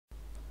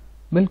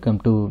Welcome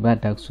to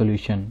WareTech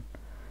solution.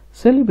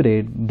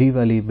 Celebrate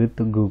Diwali with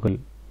Google.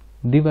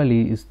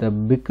 Diwali is the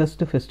biggest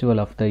festival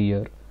of the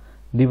year.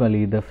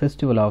 Diwali, the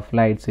festival of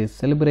lights, is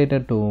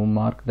celebrated to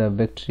mark the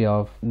victory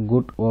of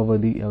good over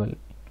the evil.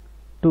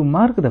 To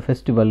mark the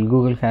festival,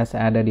 Google has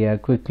added a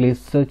quickly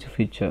search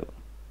feature.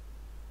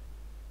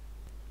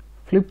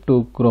 Flip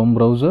to Chrome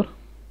browser.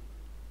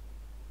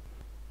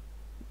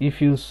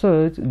 If you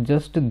search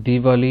just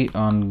Diwali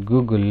on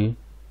Google,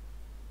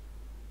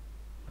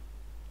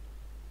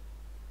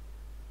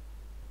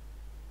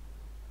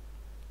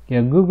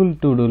 a Google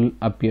Doodle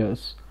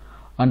appears,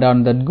 and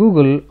on that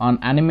Google an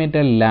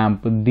animated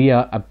lamp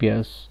Diya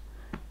appears.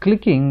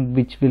 Clicking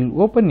which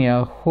will open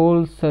a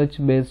whole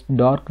search based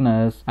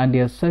darkness and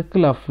a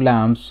circle of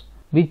lamps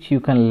which you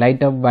can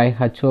light up by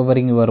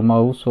hovering your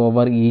mouse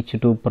over each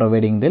to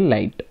providing the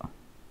light.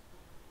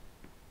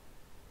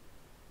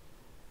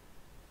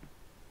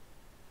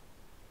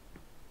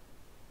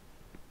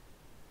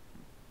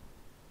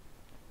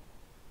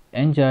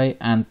 Enjoy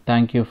and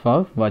thank you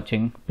for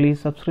watching.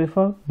 Please subscribe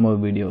for more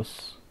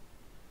videos.